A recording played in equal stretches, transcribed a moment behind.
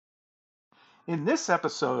In this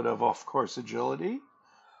episode of Off Course Agility,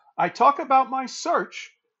 I talk about my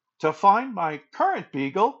search to find my current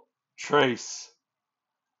beagle, Trace.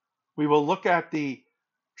 We will look at the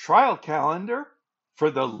trial calendar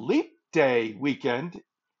for the Leap Day weekend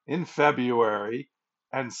in February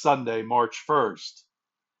and Sunday, March 1st.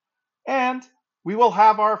 And we will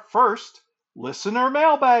have our first listener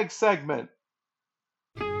mailbag segment.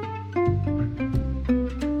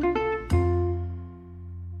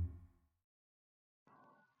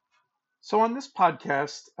 So, on this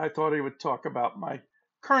podcast, I thought I would talk about my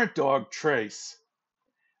current dog, Trace,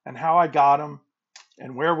 and how I got him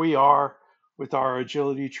and where we are with our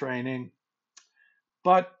agility training.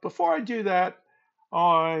 But before I do that,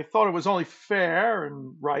 I thought it was only fair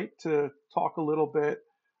and right to talk a little bit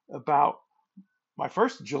about my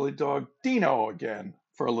first agility dog, Dino, again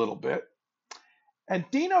for a little bit. And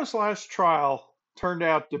Dino's last trial turned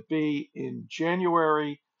out to be in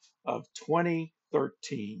January of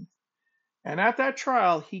 2013. And at that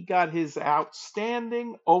trial, he got his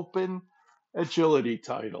outstanding open agility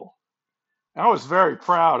title. I was very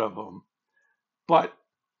proud of him. But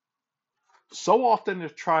so often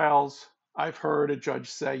at trials, I've heard a judge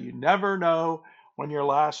say, you never know when your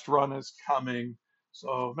last run is coming,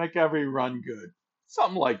 so make every run good.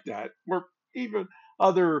 Something like that. Where even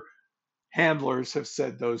other handlers have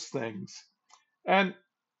said those things. And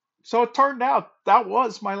so it turned out that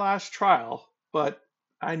was my last trial, but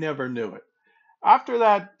I never knew it. After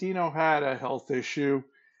that, Dino had a health issue,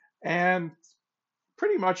 and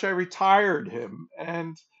pretty much I retired him.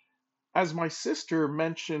 And as my sister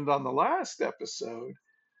mentioned on the last episode,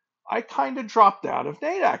 I kind of dropped out of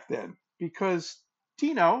NADAC then because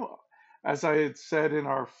Dino, as I had said in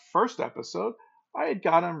our first episode, I had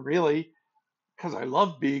got him really because I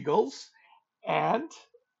love beagles and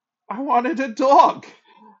I wanted a dog.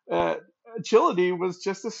 Uh, Agility was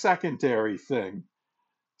just a secondary thing.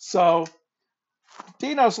 So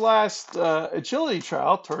Dino's last agility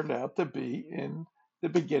trial turned out to be in the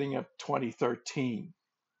beginning of 2013.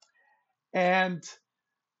 And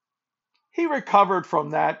he recovered from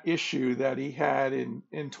that issue that he had in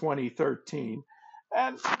 2013.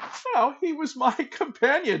 And, he was my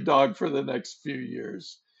companion dog for the next few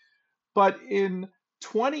years. But in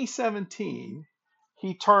 2017,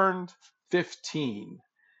 he turned 15.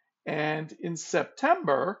 And in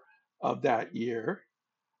September of that year,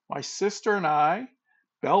 my sister and I,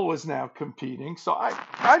 Belle was now competing. So I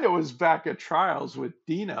kind of was back at trials with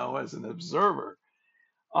Dino as an observer.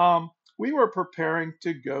 We were preparing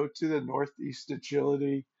to go to the Northeast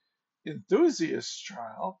Agility Enthusiast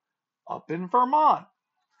Trial up in Vermont.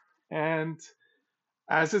 And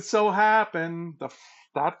as it so happened,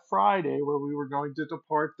 that Friday where we were going to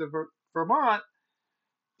depart to Vermont,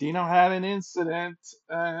 Dino had an incident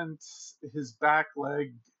and his back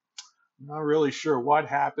leg, I'm not really sure what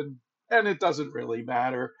happened, and it doesn't really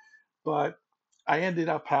matter. But I ended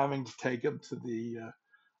up having to take him to the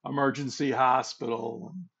emergency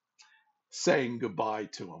hospital and saying goodbye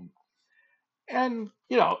to him. And,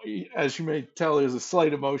 as you may tell, there's a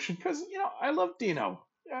slight emotion because, I love Dino,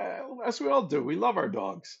 as we all do. We love our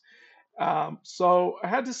dogs. So I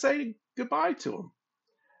had to say goodbye to him.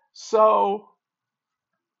 So,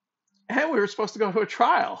 and we were supposed to go to a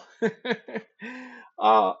trial.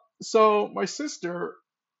 So my sister,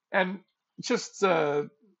 and just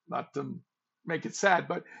not to make it sad,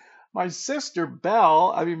 but my sister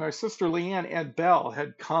my sister Leanne and Belle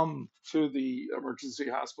had come to the emergency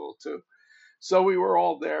hospital too. So we were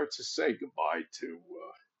all there to say goodbye to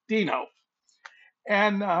Dino.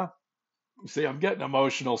 And see, I'm getting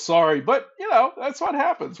emotional. Sorry, but that's what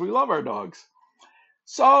happens. We love our dogs.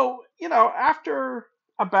 So after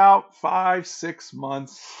about 5, 6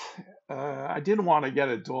 months, I didn't want to get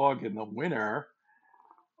a dog in the winter.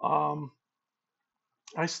 Um,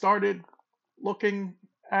 I started looking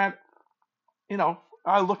at,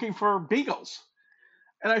 looking for beagles.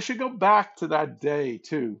 And I should go back to that day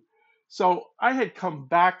too. So I had come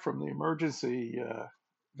back from the emergency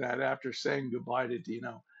that after saying goodbye to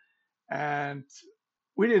Dino, and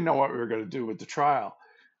we didn't know what we were going to do with the trial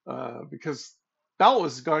because Belle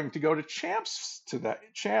was going to go to Champs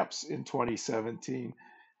in 2017,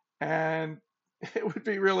 and it would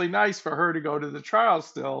be really nice for her to go to the trial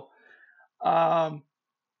still um,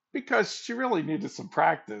 because she really needed some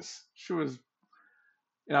practice. She was,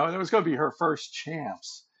 it was going to be her first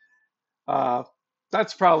Champs. Uh,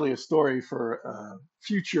 that's probably a story for a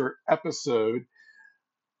future episode.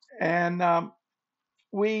 And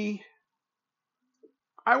we,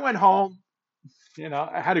 I went home.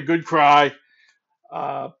 I had a good cry.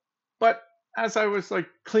 Uh, but as I was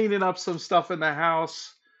cleaning up some stuff in the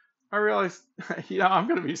house, I realized, I'm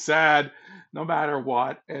going to be sad no matter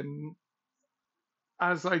what. And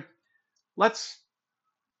I was like, let's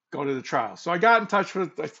go to the trial. So I got in touch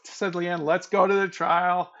with, I said, Leanne, let's go to the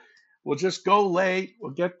trial. We'll just go late.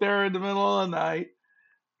 We'll get there in the middle of the night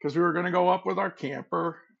because we were going to go up with our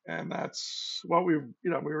camper. And that's what we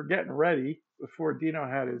were getting ready before Dino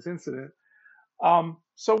had his incident.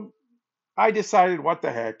 So I decided, what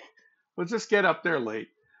the heck, we'll just get up there late.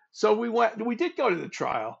 So we did go to the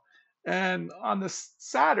trial. And on the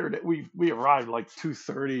Saturday, we arrived like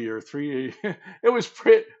 2:30 or 3. It was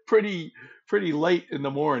pretty late in the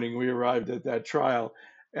morning. We arrived at that trial,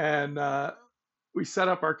 and we set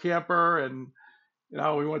up our camper, and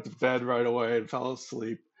we went to bed right away and fell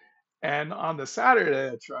asleep. And on the Saturday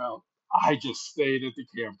of trial, I just stayed at the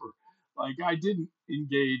camper. Like, I didn't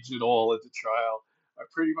engage at all at the trial. I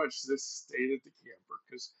pretty much just stayed at the camper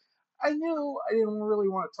because I knew I didn't really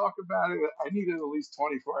want to talk about it. I needed at least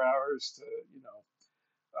 24 hours to,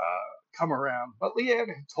 come around. But Leanne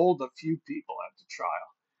had told a few people at the trial.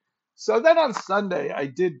 So then on Sunday, I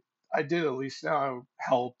did at least,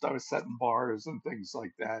 helped. I was setting bars and things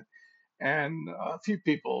like that, and a few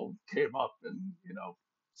people came up and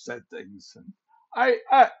said things, and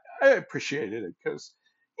I appreciated it because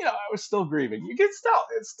I was still grieving. You get still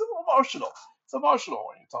It's still emotional. It's emotional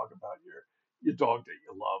when you talk about your dog that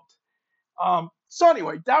you loved. So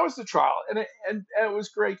anyway, that was the trial, and it was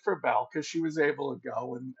great for Belle because she was able to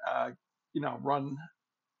go and run.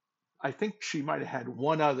 I think she might have had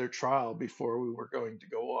one other trial before we were going to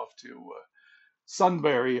go off to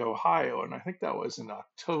Sunbury, Ohio, and I think that was in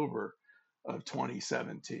October of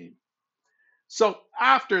 2017. So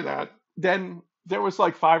after that, then there was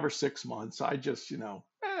like 5 or 6 months. I just,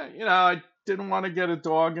 I didn't want to get a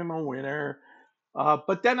dog in the winter.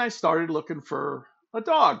 But then I started looking for a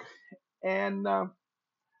dog. And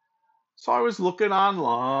so I was looking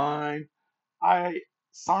online. I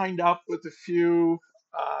signed up with a few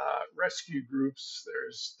rescue groups.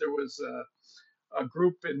 There was a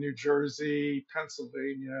group in New Jersey,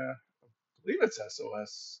 Pennsylvania. I believe it's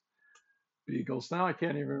SOS Beagles. Now I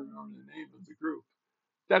can't even remember the name of the group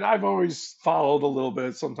that I've always followed a little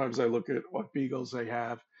bit. Sometimes I look at what beagles they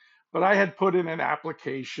have, but I had put in an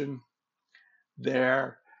application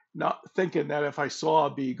there, not thinking that if I saw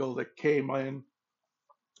a beagle that came in,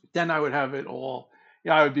 then I would have it all.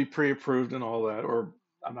 Yeah, I would be pre-approved and all that, or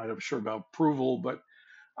I'm not sure about approval, but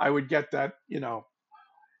I would get that.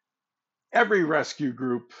 Every rescue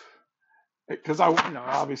group, because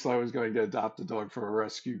obviously I was going to adopt a dog for a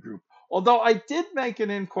rescue group. Although I did make an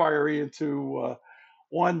inquiry into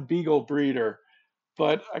one beagle breeder,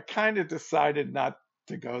 but I kind of decided not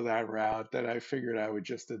to go that route. That I figured I would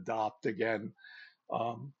just adopt again.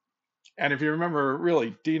 Um, and if you remember,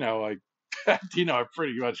 really, Dino, Dino, I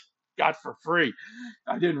pretty much got for free.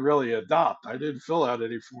 I didn't really adopt. I didn't fill out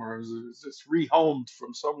any forms. It was just rehomed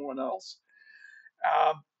from someone else.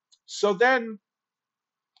 Um, so then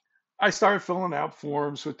I started filling out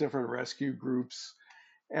forms with different rescue groups.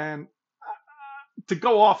 And to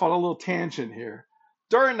go off on a little tangent here,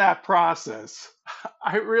 during that process,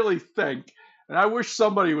 I really think, and I wish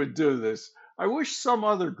somebody would do this, I wish some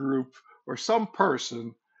other group or some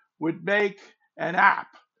person would make an app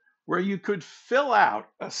where you could fill out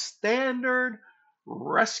a standard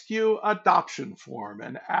rescue adoption form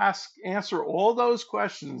and answer all those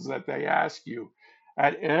questions that they ask you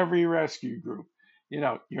at every rescue group.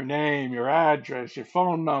 Your name, your address, your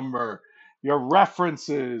phone number, your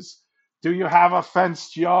references. Do you have a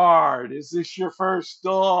fenced yard? Is this your first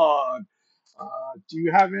dog? Do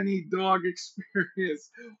you have any dog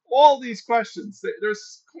experience? All these questions.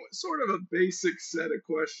 There's sort of a basic set of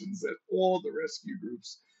questions that all the rescue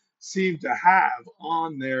groups seem to have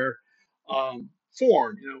on their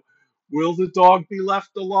form. Will the dog be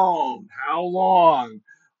left alone? How long?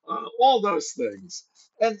 All those things.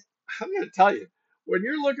 And I'm going to tell you, when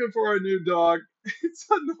you're looking for a new dog, it's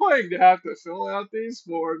annoying to have to fill out these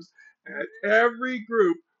forms at every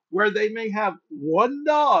group where they may have one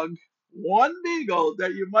dog, one beagle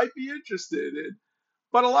that you might be interested in.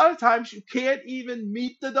 But a lot of times you can't even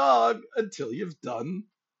meet the dog until you've done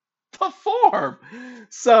the form.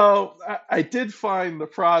 So I did find the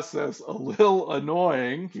process a little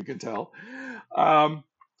annoying, you can tell, um,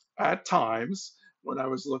 at times when I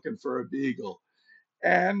was looking for a beagle.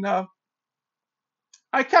 And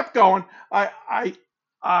I kept going.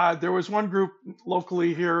 There was one group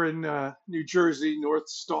locally here in New Jersey, North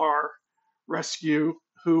Star Rescue,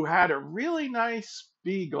 who had a really nice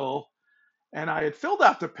beagle, and I had filled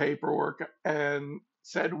out the paperwork and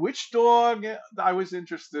said which dog I was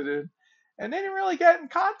interested in, and they didn't really get in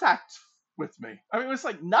contact with me. I mean, it was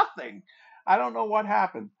like nothing. I don't know what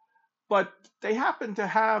happened, but they happened to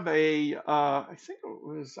have I think it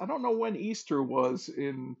was, I don't know when Easter was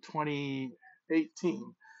in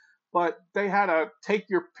 2018, but they had a take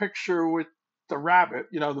your picture with the rabbit,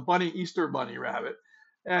 the bunny, Easter bunny rabbit.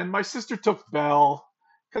 And my sister took Belle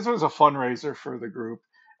because it was a fundraiser for the group.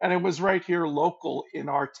 And it was right here local in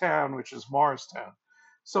our town, which is Morristown.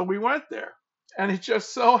 So we went there. And it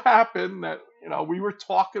just so happened that, we were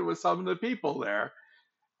talking with some of the people there.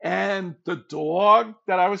 And the dog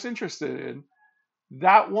that I was interested in,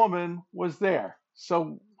 that woman was there.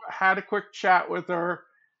 So I had a quick chat with her.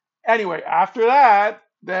 Anyway, after that,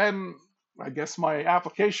 then I guess my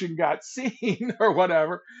application got seen or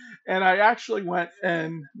whatever. And I actually went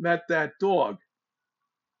and met that dog.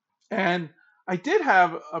 And I did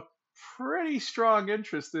have a pretty strong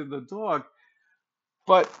interest in the dog,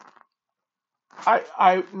 but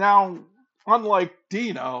I now, unlike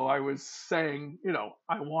Dino, I was saying,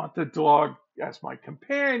 I want the dog as my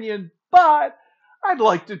companion, but I'd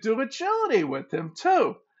like to do agility with him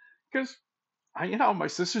too. Because my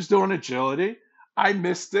sister's doing agility. I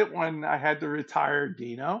missed it when I had to retire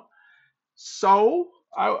Dino. So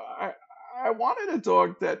I wanted a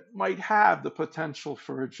dog that might have the potential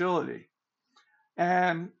for agility.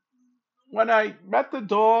 And when I met the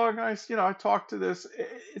dog, I talked to this.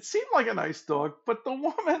 It seemed like a nice dog, but the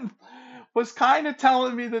woman was kind of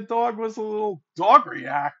telling me the dog was a little dog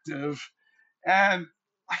reactive, and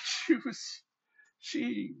she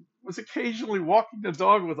was occasionally walking the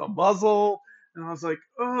dog with a muzzle, and I was like,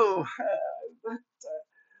 oh,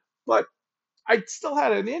 but I still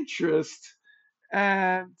had an interest,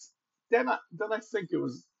 and then I think that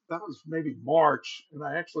was maybe March, and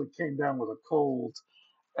I actually came down with a cold,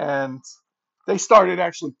 and they started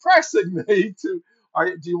actually pressing me to,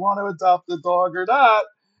 do you want to adopt the dog or not?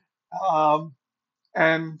 Um,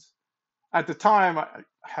 and at the time, I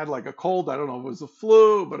had like a cold. I don't know if it was a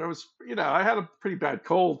flu, but I had a pretty bad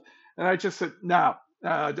cold, and I just said no.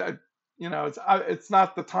 It's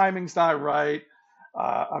not, the timing's not right.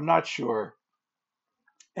 I'm not sure,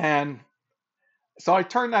 and so I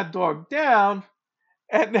turned that dog down,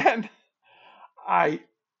 and then I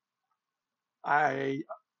I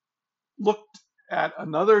looked at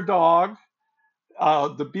another dog.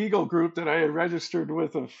 The Beagle group that I had registered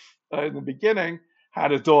with in the beginning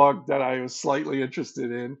had a dog that I was slightly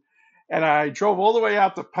interested in, and I drove all the way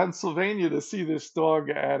out to Pennsylvania to see this dog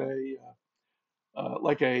at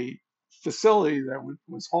like a facility that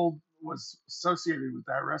was associated with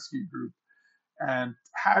that rescue group, and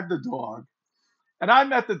had the dog. And I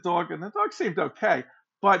met the dog, and the dog seemed okay.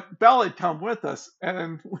 But Belle had come with us,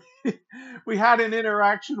 and we had an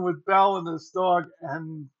interaction with Belle and this dog,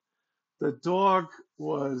 and the dog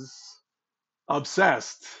was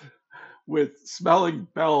obsessed with smelling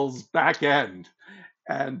Belle's back end.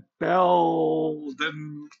 And Belle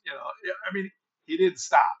didn't, I mean, he didn't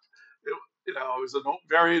stop. It, it was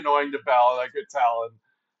very annoying to Belle, and I could tell. And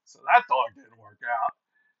so that dog didn't work out.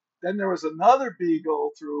 Then there was another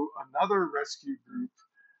beagle through another rescue group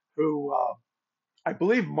who I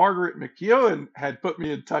believe Margaret McEwen had put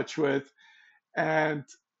me in touch with. And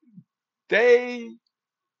they,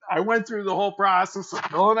 I went through the whole process of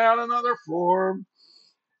filling out another form,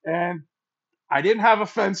 and I didn't have a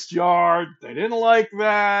fenced yard. They didn't like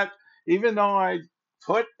that, even though I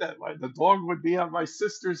put that the dog would be at my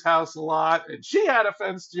sister's house a lot, and she had a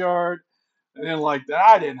fenced yard. They didn't like that.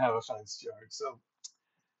 I didn't have a fenced yard, so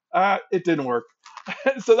it didn't work.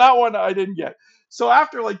 So that one I didn't get. So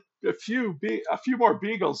after like a few more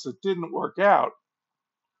beagles that didn't work out,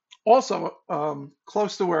 also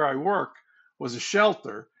close to where I work was a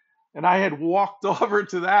shelter, and I had walked over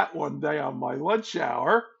to that one day on my lunch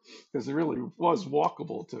hour because it really was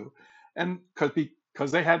walkable too, and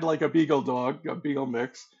because they had like a beagle dog, a beagle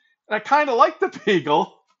mix, and I kind of liked the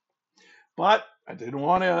beagle, but I didn't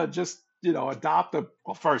want to just adopt a.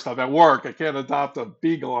 Well, first I'm at work, I can't adopt a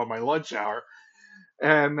beagle on my lunch hour,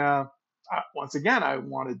 and once again, I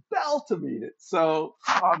wanted Belle to meet it. So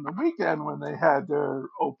on the weekend when they had their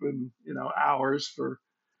open, hours for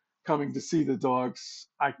coming to see the dogs,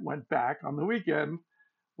 I went back on the weekend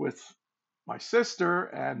with my sister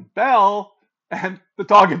and Belle, and the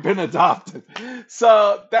dog had been adopted.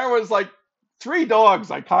 So there was like three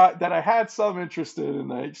dogs I caught that I had some interest in,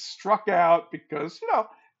 and they struck out because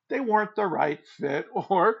they weren't the right fit,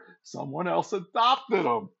 or someone else adopted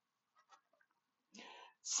them.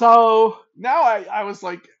 So now I was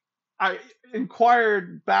like, I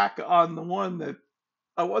inquired back on the one that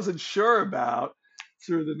I wasn't sure about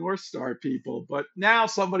through the North Star people, but now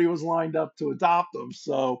somebody was lined up to adopt them.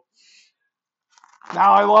 So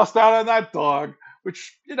now I lost out on that dog,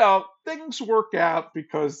 which, things work out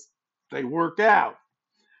because they work out.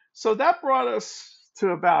 So that brought us to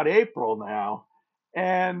about April now.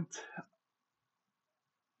 And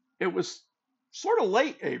it was sort of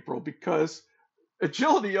late April because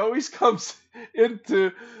agility always comes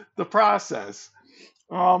into the process.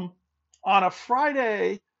 Um, on a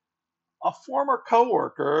Friday, a former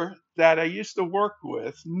coworker that I used to work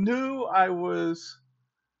with knew I was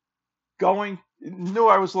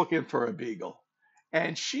looking for a beagle.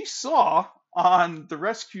 And she saw on the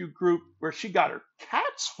rescue group where she got her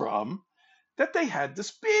cats from that they had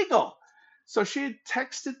this beagle. So she had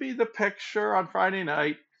texted me the picture on Friday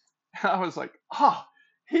night. And I was like, oh,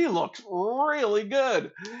 he looks really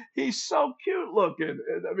good. He's so cute looking.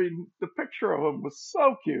 And, I mean, the picture of him was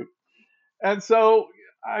so cute. And so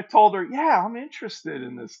I told her, yeah, I'm interested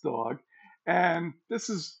in this dog. And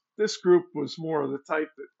this group was more of the type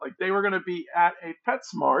that like they were going to be at a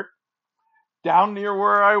PetSmart down near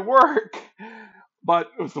where I work,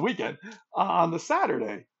 but it was the weekend on the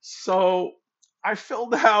Saturday. So I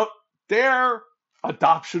filled out their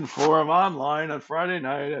adoption form online on Friday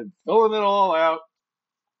night and filling it all out.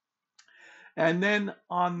 And then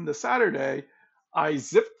on the Saturday, I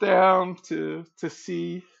zipped down to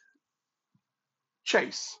see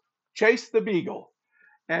Chase, Chase the Beagle.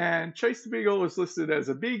 And Chase the Beagle was listed as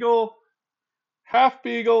a Beagle, half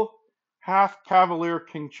Cavalier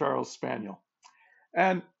King Charles Spaniel.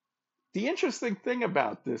 And the interesting thing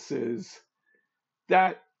about this is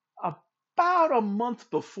that about a month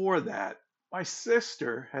before that, my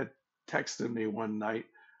sister had texted me one night.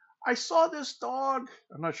 I saw this dog.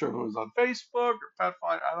 I'm not sure if it was on Facebook or Pet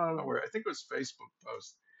Finder. I don't know where. I think it was Facebook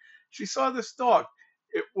post. She saw this dog.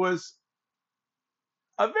 It was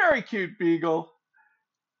a very cute beagle,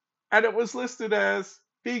 and it was listed as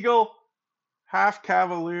Beagle, half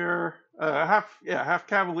Cavalier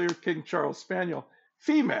King Charles Spaniel,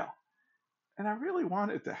 female. And I really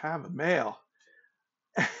wanted to have a male.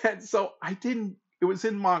 And so I didn't, it was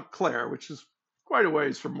in Montclair, which is quite a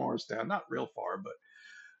ways from Morristown, not real far, but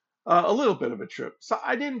a little bit of a trip. So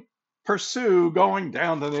I didn't pursue going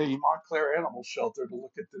down to the Montclair Animal Shelter to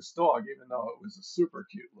look at this dog, even though it was a super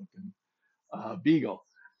cute looking beagle.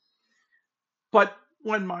 But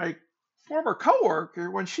when my former coworker,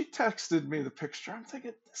 when she texted me the picture, I'm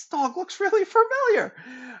thinking, this dog looks really familiar.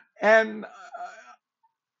 And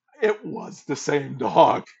it was the same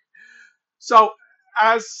dog. So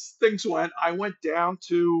as things went, I went down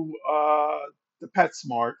to the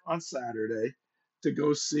PetSmart on Saturday to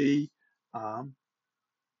go see um,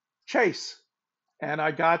 Chase, and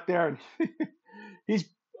I got there, and he's.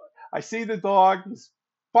 I see the dog. He's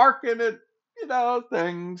barking at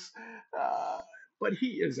things, uh, but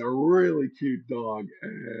he is a really cute dog,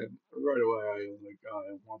 and right away I was like, God,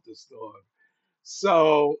 I want this dog.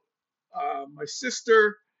 So my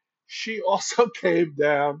sister, she also came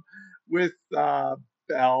down with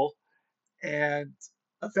Belle, and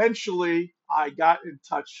eventually I got in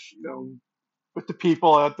touch, with the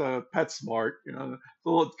people at the PetSmart,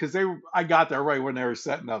 because I got there right when they were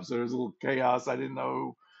setting up, so there was a little chaos. I didn't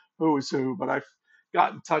know who was who, but I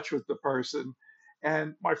got in touch with the person,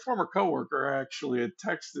 and my former coworker actually had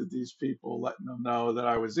texted these people, letting them know that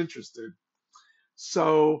I was interested.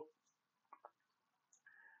 So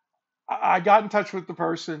I got in touch with the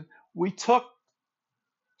person. We took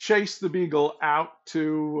Chase the Beagle out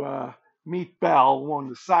to meet Belle along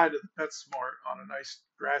the side of the PetSmart on a nice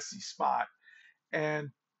grassy spot,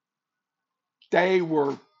 and they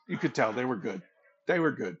were, you could tell they were good. They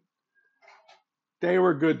were good. They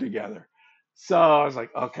were good together. So I was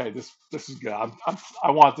like, okay, this is good.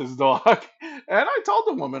 I want this dog. And I told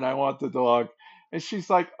the woman I want the dog. And she's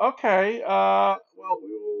like, okay, well, we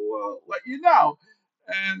will let you know.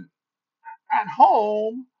 And at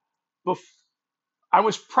home, bef- I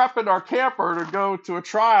was prepping our camper to go to a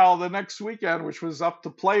trial the next weekend, which was up to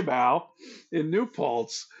Playbow in New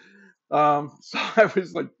Paltz. So I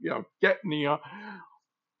was like, getting the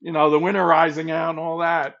winterizing out and all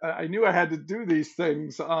that. I knew I had to do these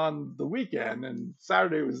things on the weekend, and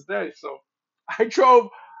Saturday was the day. So I drove,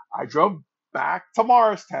 I drove back to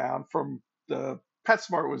Morristown from the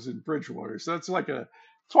PetSmart was in Bridgewater, so it's like a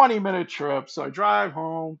 20-minute trip. So I drive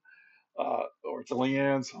home, or to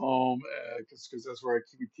Leanne's home, because that's where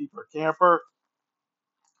we keep our camper,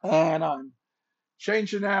 and I'm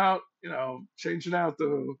changing out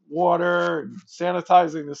the water and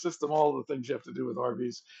sanitizing the system, all the things you have to do with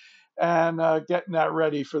RVs, and getting that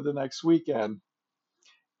ready for the next weekend.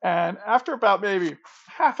 And after about maybe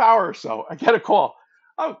half hour or so, I get a call.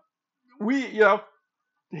 Oh,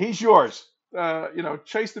 he's yours.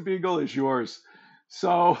 Chase the Beagle is yours.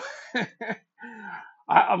 So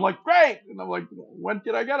I'm like, great. And I'm like, when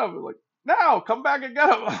can I get him? Like, no, come back and get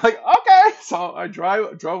him. I'm like, okay. So I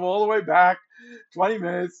drove all the way back, 20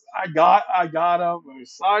 minutes. I got him. I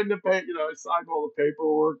signed I signed all the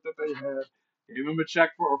paperwork that they had. Gave him a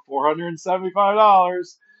check for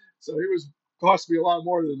 $475. So he was cost me a lot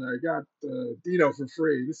more than I got Dino for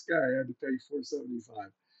free. This guy I had to pay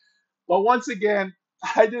 475. But once again,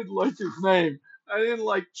 I didn't like his name. I didn't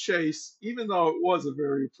like Chase, even though it was a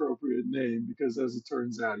very appropriate name, because as it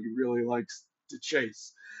turns out, he really likes to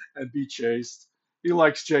chase and be chased. He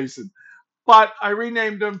likes Jason. But I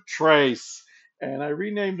renamed him Trace. And I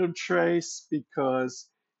renamed him Trace because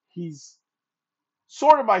he's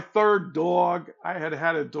sort of my third dog. I had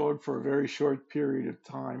had a dog for a very short period of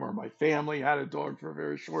time, or my family had a dog for a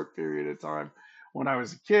very short period of time when I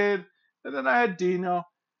was a kid. And then I had Dino.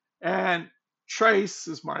 And Trace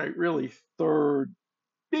is my really third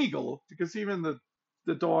beagle because even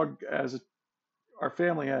the dog our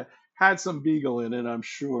family had some beagle in it, I'm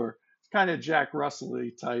sure. It's kind of Jack Russell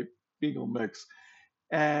type beagle mix.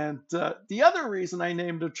 And the other reason I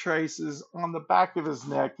named him Trace is on the back of his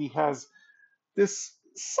neck, he has this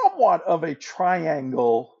somewhat of a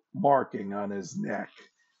triangle marking on his neck.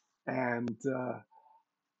 And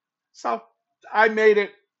so I made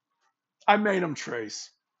it, I made him Trace.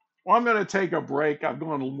 Well, I'm going to take a break. I've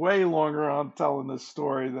gone way longer on telling this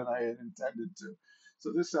story than I had intended to.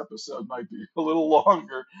 So this episode might be a little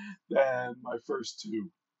longer than my first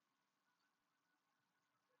two.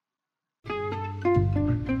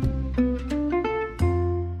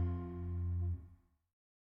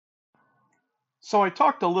 So I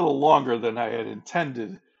talked a little longer than I had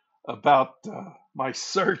intended about my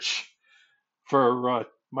search for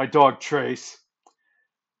my dog Trace.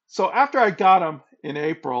 So after I got him in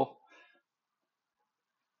April,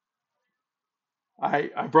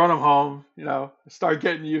 I brought him home, started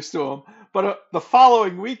getting used to him. But the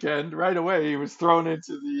following weekend, right away, he was thrown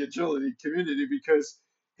into the agility community because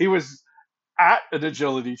he was at an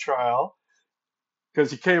agility trial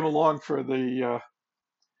because he came along for the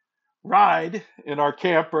ride in our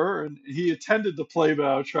camper and he attended the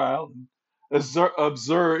Playbow trial and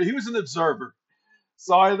observed. He was an observer.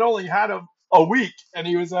 So I had only had him a week and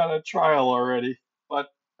he was at a trial already, but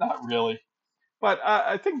not really. But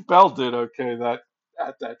I think Bell did okay that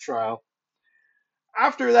at that trial.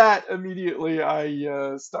 After that, immediately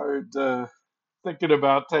I started thinking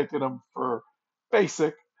about taking him for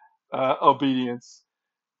basic obedience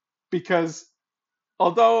because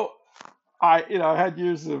although I had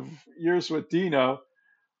years with Dino,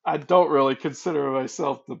 I don't really consider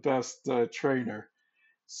myself the best trainer.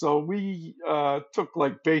 So we took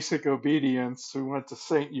like basic obedience. We went to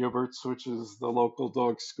St. Hubert's, which is the local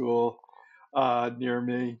dog school near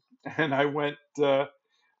me, and I went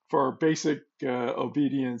for basic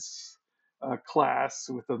obedience class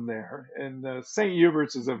with them there. And St.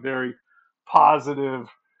 Hubert's is a very positive,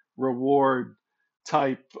 reward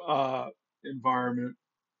type environment.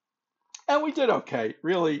 And we did okay.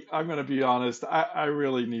 Really, I'm going to be honest. I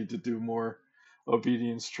really need to do more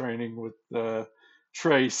obedience training with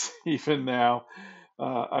Trace, even now.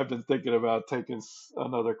 I've been thinking about taking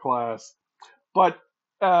another class. But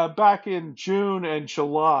back in June and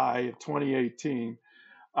July of 2018,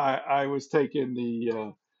 I was taking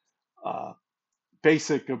the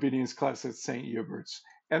basic obedience class at St. Hubert's.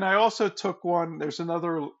 And I also took one, there's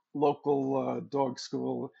another local dog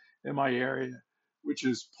school in my area, which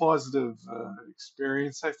is Positive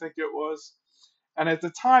Experience, I think it was. And at the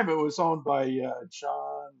time, it was owned by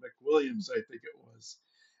John McWilliams, I think it was.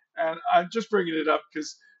 And I'm just bringing it up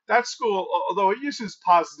because that school, although it uses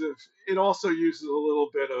positive, it also uses a little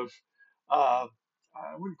bit of, uh,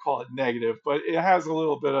 I wouldn't call it negative, but it has a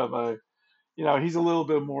little bit of he's a little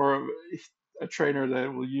bit more of a trainer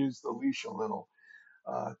that will use the leash a little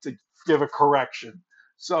to give a correction.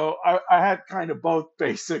 So I had kind of both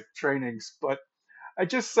basic trainings, but I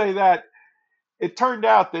just say that it turned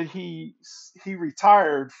out that he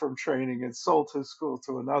retired from training and sold his school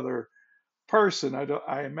to another person.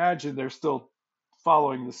 I imagine they're still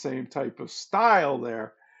following the same type of style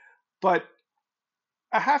there, but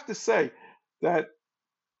I have to say that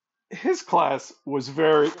his class was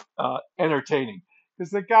very entertaining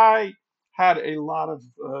because the guy had a lot of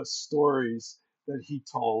stories that he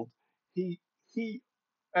told. He he.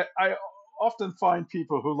 I often find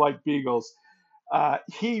people who like beagles.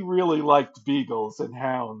 He really liked beagles and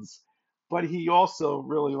hounds, but he also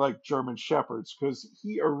really liked German shepherds because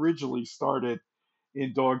he originally started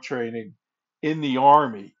in dog training in the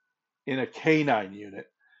army in a canine unit.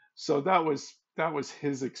 So that was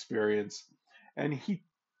his experience, and he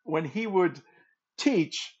when he would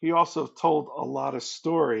teach, he also told a lot of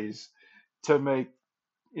stories to make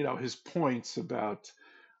his points about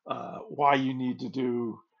why you need to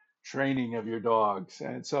do training of your dogs.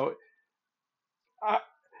 And so, I,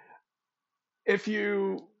 if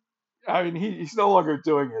you, I mean, he's no longer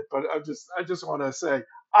doing it, but I just want to say,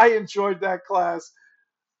 I enjoyed that class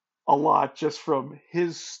a lot just from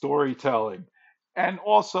his storytelling. And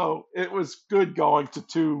also, it was good going to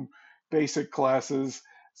two basic classes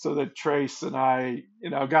so that Trace and I,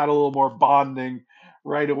 got a little more bonding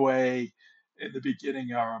right away in the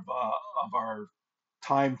beginning of our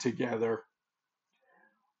time together.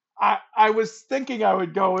 I was thinking I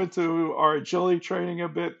would go into our agility training a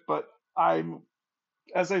bit, but I'm,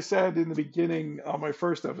 as I said in the beginning on my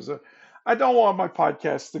first episode, I don't want my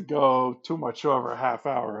podcast to go too much over a half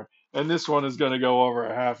hour, and this one is going to go over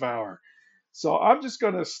a half hour. So I'm just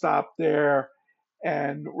going to stop there,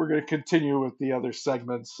 and we're going to continue with the other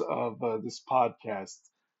segments of this podcast.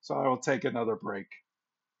 So I will take another break.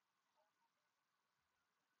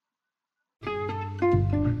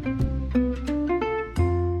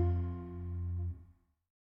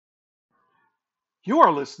 You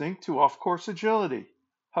are listening to Off Course Agility,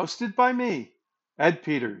 hosted by me, Ed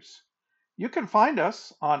Peters. You can find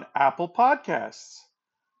us on Apple Podcasts,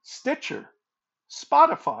 Stitcher,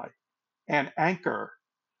 Spotify, and Anchor.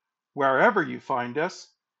 Wherever you find us,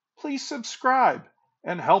 please subscribe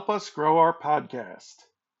and help us grow our podcast.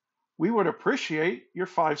 We would appreciate your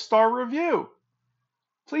 5-star review.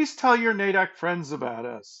 Please tell your NADAC friends about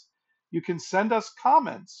us. You can send us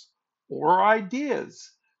comments or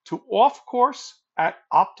ideas to offcourse at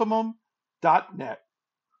optimum.net.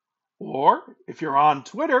 Or if you're on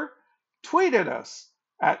Twitter, tweet at us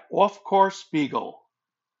at offcoursebeagle.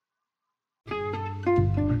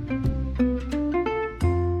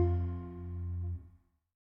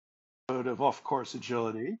 Of Off Course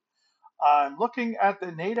Agility, I'm looking at the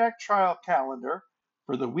NADAC trial calendar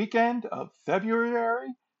for the weekend of February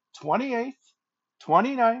 28th,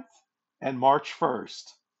 29th, and March 1st.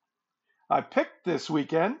 I picked this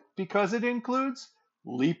weekend because it includes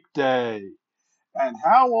Leap Day. And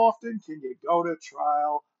how often can you go to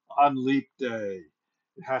trial on Leap Day?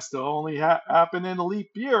 It has to only happen in a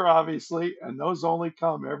leap year, obviously, and those only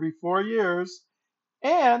come every 4 years.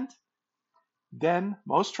 And then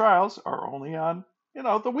most trials are only on,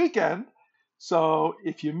 the weekend. So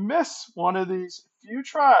if you miss one of these few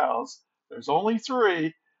trials, there's only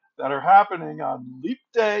 3 that are happening on Leap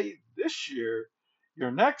Day this year.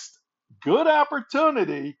 Your next good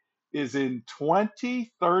opportunity is in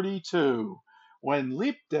 2032 when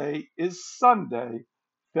Leap Day is Sunday,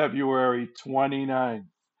 February 29th.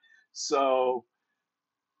 So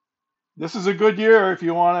this is a good year if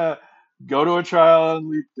you want to go to a trial on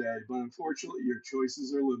Leap Day, but unfortunately your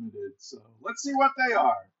choices are limited. So let's see what they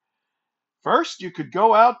are. First, you could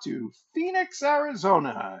go out to Phoenix,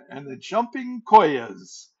 Arizona and the Jumping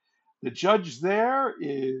Koyas. The judge there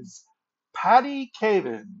is Patty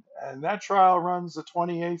Caven, and that trial runs the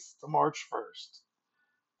 28th to March 1st.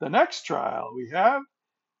 The next trial we have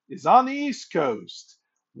is on the East Coast,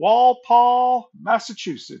 Walpole,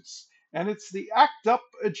 Massachusetts, and it's the Act Up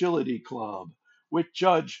Agility Club with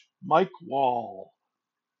Judge Mike Wall.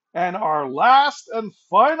 And our last and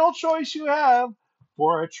final choice you have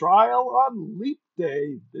for a trial on Leap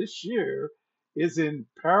Day this year is in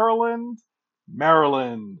Pearland,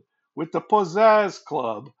 Maryland, with the Pizzazz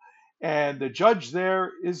Club, and the judge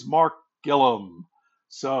there is Mark Gillum.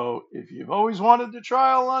 So if you've always wanted to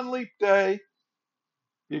trial on Leap Day,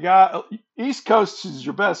 you got East Coast is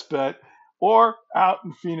your best bet, or out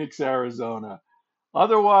in Phoenix, Arizona.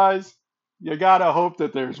 Otherwise, you got to hope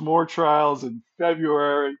that there's more trials in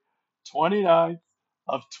February 29th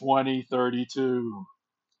of 2032.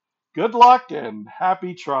 Good luck and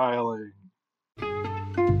happy trialing.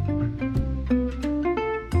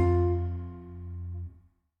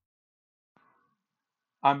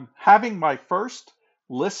 I'm having my first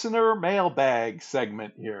listener mailbag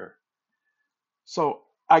segment here. So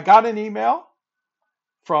I got an email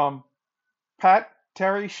from Pat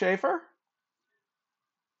Terry Schaefer,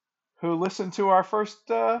 who listened to our first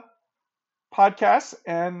podcast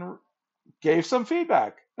and gave some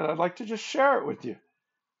feedback. And I'd like to just share it with you.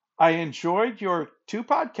 I enjoyed your 2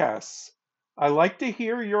 podcasts. I like to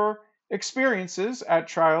hear your experiences at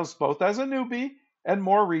trials both as a newbie and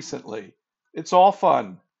more recently. It's all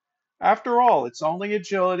fun. After all, it's only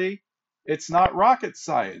agility. It's not rocket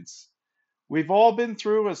science. We've all been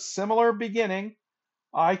through a similar beginning.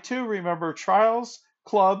 I too remember trials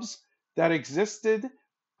clubs that existed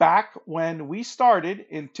back when we started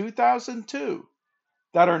in 2002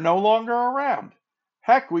 that are no longer around.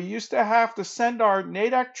 Heck, we used to have to send our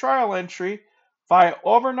NADAC trial entry via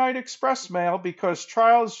overnight express mail because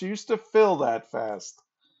trials used to fill that fast.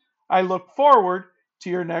 I look forward to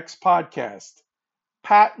your next podcast.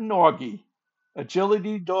 Pat and Augie,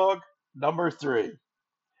 Agility Dog number 3.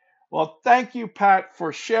 Well, thank you, Pat,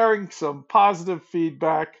 for sharing some positive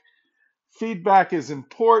feedback. Feedback is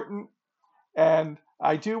important, and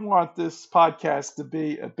I do want this podcast to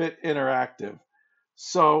be a bit interactive.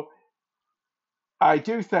 So I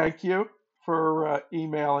do thank you for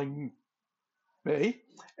emailing me.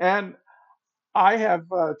 And I have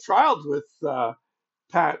trialed with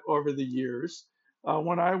Pat over the years.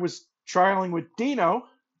 When I was trialing with Dino,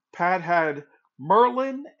 Pat had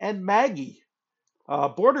Merlin and Maggie,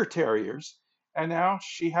 border terriers, and now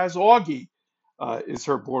she has Augie, is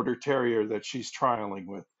her border terrier that she's trialing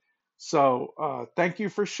with. So thank you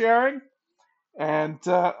for sharing. And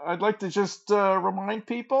I'd like to just remind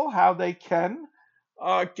people how they can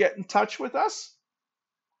get in touch with us.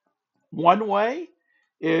 One way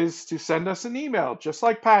is to send us an email, just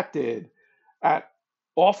like Pat did, at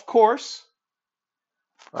off course.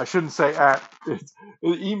 I shouldn't say at. The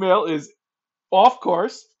email is off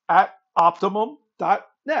course at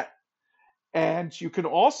optimum.net. And you can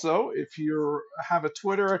also, if you have a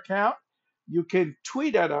Twitter account, you can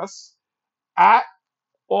tweet at us at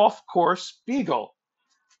off course beagle.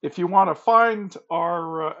 If you want to find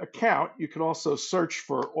our account, you can also search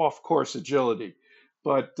for off course agility.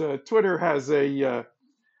 But Twitter has a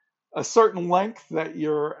certain length that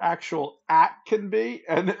your actual at can be,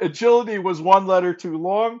 and agility was one letter too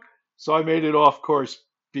long, so I made it off course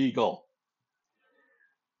beagle.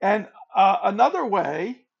 And another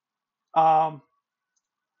way, um,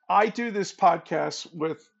 I do this podcast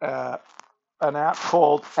with an app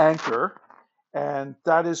called Anchor, and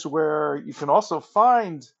that is where you can also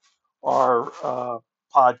find our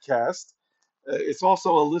podcast. It's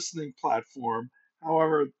also a listening platform.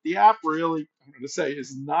 However, the app really, I'm going to say,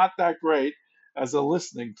 is not that great as a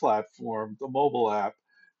listening platform, the mobile app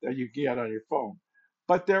that you get on your phone.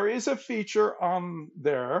 But there is a feature on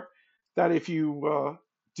there that if you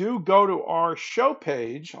do go to our show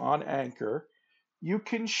page on Anchor, you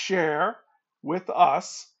can share with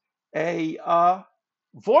us a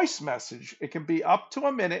voice message. It can be up to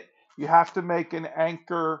a minute. You have to make an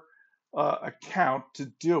Anchor account to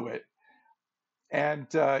do it. And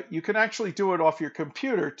you can actually do it off your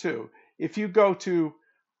computer too. If you go to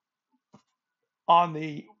on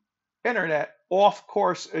the internet,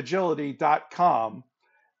 offcourseagility.com,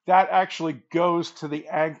 that actually goes to the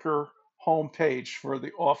Anchor homepage for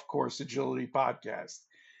the Off Course Agility podcast.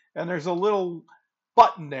 And there's a little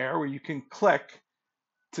button there where you can click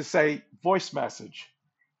to say voice message.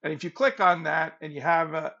 And if you click on that and you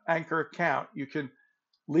have an Anchor account, you can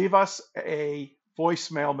leave us a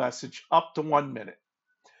voicemail message up to 1 minute.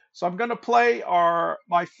 So I'm going to play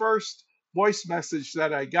my first voice message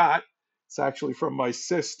that I got. It's actually from my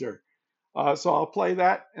sister. So I'll play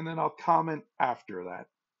that and then I'll comment after that.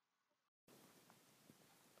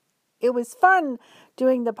 It was fun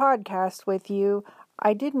doing the podcast with you.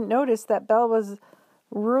 I didn't notice that Belle was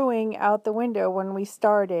ruining out the window when we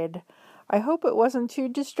started. I hope it wasn't too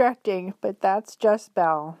distracting, but that's just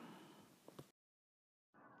Belle.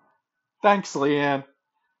 Thanks, Leanne.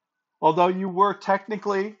 Although you were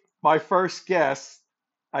technically my first guest,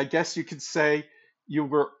 I guess you could say you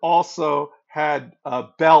were also had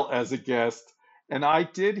Belle as a guest, and I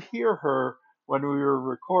did hear her when we were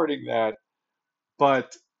recording that,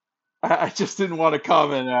 but I just didn't want to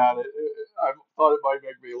comment on it. I thought it might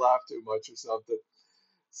make me laugh too much or something.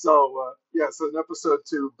 So so in episode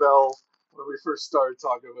 2, Belle, when we first started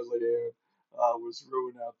talking with Leanne, was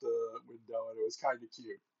ruining out the window, and it was kind of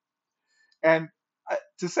cute. And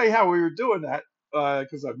to say how we were doing that,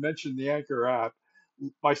 because I've mentioned the Anchor app,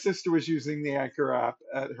 my sister was using the Anchor app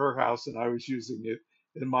at her house, and I was using it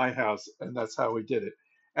in my house, and that's how we did it.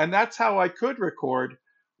 And that's how I could record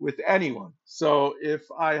with anyone. So if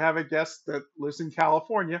I have a guest that lives in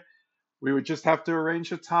California, we would just have to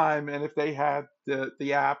arrange a time, and if they had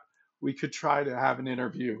the app, we could try to have an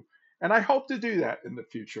interview. And I hope to do that in the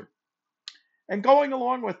future. And going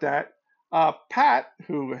along with that, Pat,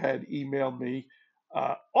 who had emailed me,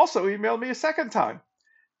 also emailed me a second time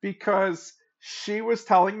because she was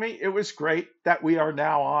telling me it was great that we are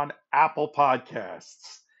now on Apple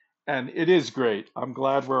Podcasts. And it is great. I'm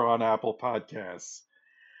glad we're on Apple Podcasts.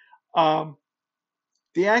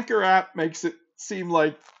 The Anchor app makes it seem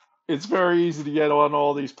like it's very easy to get on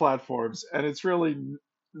all these platforms, and it's really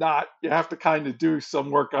not. You have to kind of do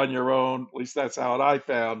some work on your own. At least that's how I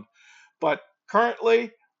found. But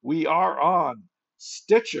currently, we are on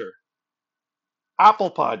Stitcher,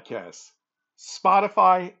 Apple Podcasts,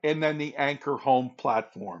 Spotify, and then the Anchor Home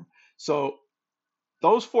platform. So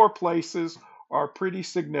those 4 places are pretty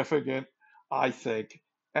significant, I think.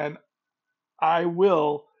 And I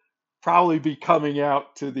will probably be coming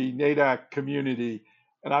out to the NADAC community,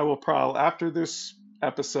 and I will probably, after this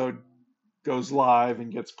episode goes live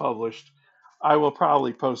and gets published, I will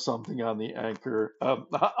probably post something on the Anchor,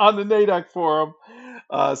 on the NADAC forum,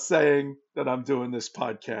 saying that I'm doing this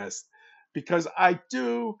podcast because I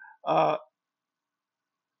do uh,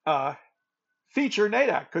 uh, feature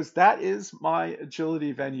NADAC because that is my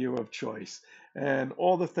agility venue of choice. And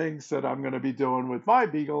all the things that I'm going to be doing with my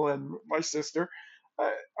Beagle and my sister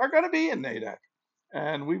are going to be in NADAC.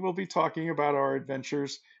 And we will be talking about our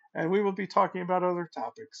adventures and we will be talking about other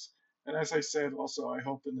topics. And as I said, also, I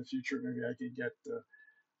hope in the future maybe I can get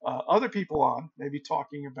other people on, maybe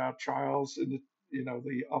talking about trials in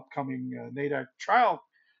the upcoming NADAC trial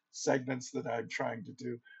segments that I'm trying to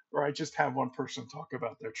do, where I just have one person talk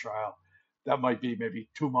about their trial. That might be maybe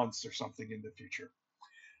 2 months or something in the future.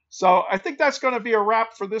 So I think that's going to be a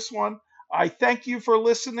wrap for this one. I thank you for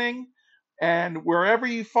listening. And wherever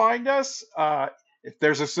you find us, if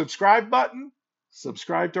there's a subscribe button,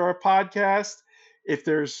 subscribe to our podcast. If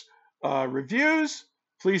there's reviews,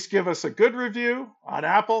 please give us a good review on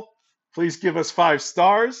Apple. Please give us 5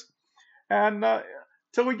 stars. And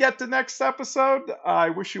till we get to next episode, I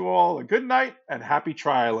wish you all a good night and happy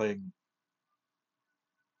trialing.